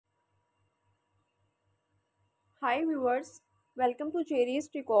Hi viewers, welcome to Jerry's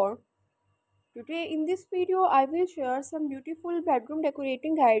Decor. Today in this video I will share some beautiful bedroom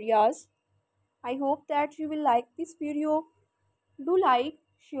decorating ideas. I hope that you will like this video. Do like,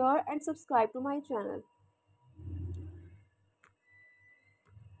 share and subscribe to my channel.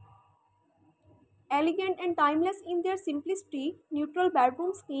 Elegant and timeless in their simplicity, neutral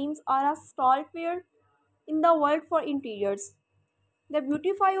bedroom schemes are a stalwart in the world for interiors. The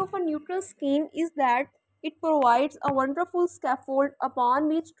beauty of a neutral scheme is that it provides a wonderful scaffold upon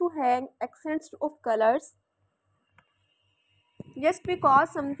which to hang accents of colors. Just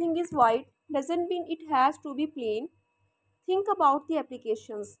because something is white doesn't mean it has to be plain. Think about the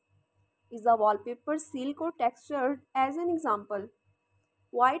applications. Is the wallpaper silk or textured? As an example,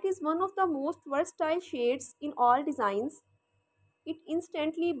 white is one of the most versatile shades in all designs. It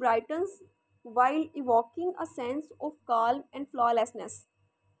instantly brightens while evoking a sense of calm and flawlessness.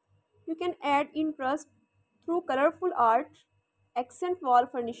 You can add interest through colorful art, accent wall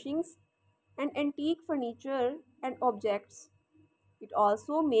furnishings, and antique furniture and objects. It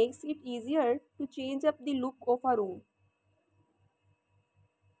also makes it easier to change up the look of a room.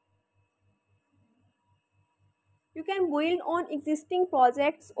 You can build on existing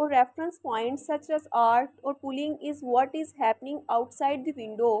projects or reference points such as art or pulling is what is happening outside the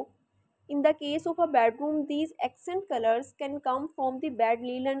window. In the case of a bedroom, these accent colors can come from the bed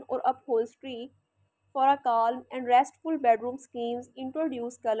linen or upholstery. For a calm and restful bedroom schemes,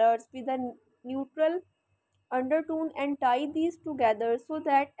 introduce colors with a neutral undertone and tie these together so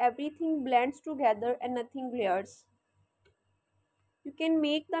that everything blends together and nothing glares. You can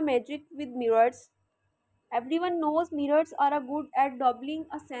make the magic with mirrors. Everyone knows mirrors are a good at doubling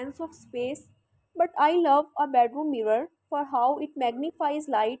a sense of space, but I love a bedroom mirror for how it magnifies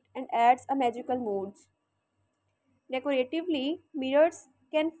light and adds a magical mood. Decoratively, mirrors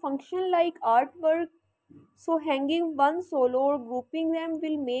can function like artwork, so hanging one solo or grouping them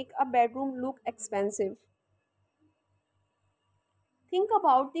will make a bedroom look expensive. Think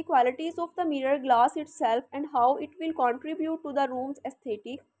about the qualities of the mirror glass itself and how it will contribute to the room's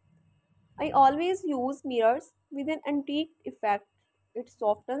aesthetic. I always use mirrors with an antique effect. It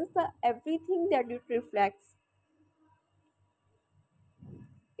softens the everything that it reflects.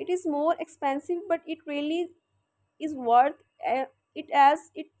 It is more expensive, but it really is worth it as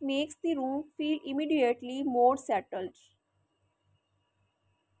it makes the room feel immediately more settled.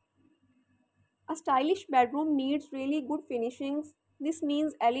 A stylish bedroom needs really good finishings. This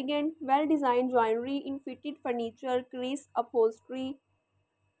means elegant, well designed joinery in fitted furniture, crease upholstery,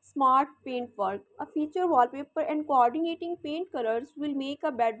 smart paintwork. A feature wallpaper and coordinating paint colors will make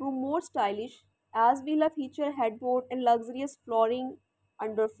a bedroom more stylish, as will a feature headboard and luxurious flooring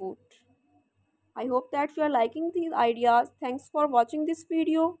underfoot. I hope that you are liking these ideas. Thanks for watching this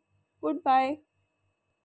video. Goodbye.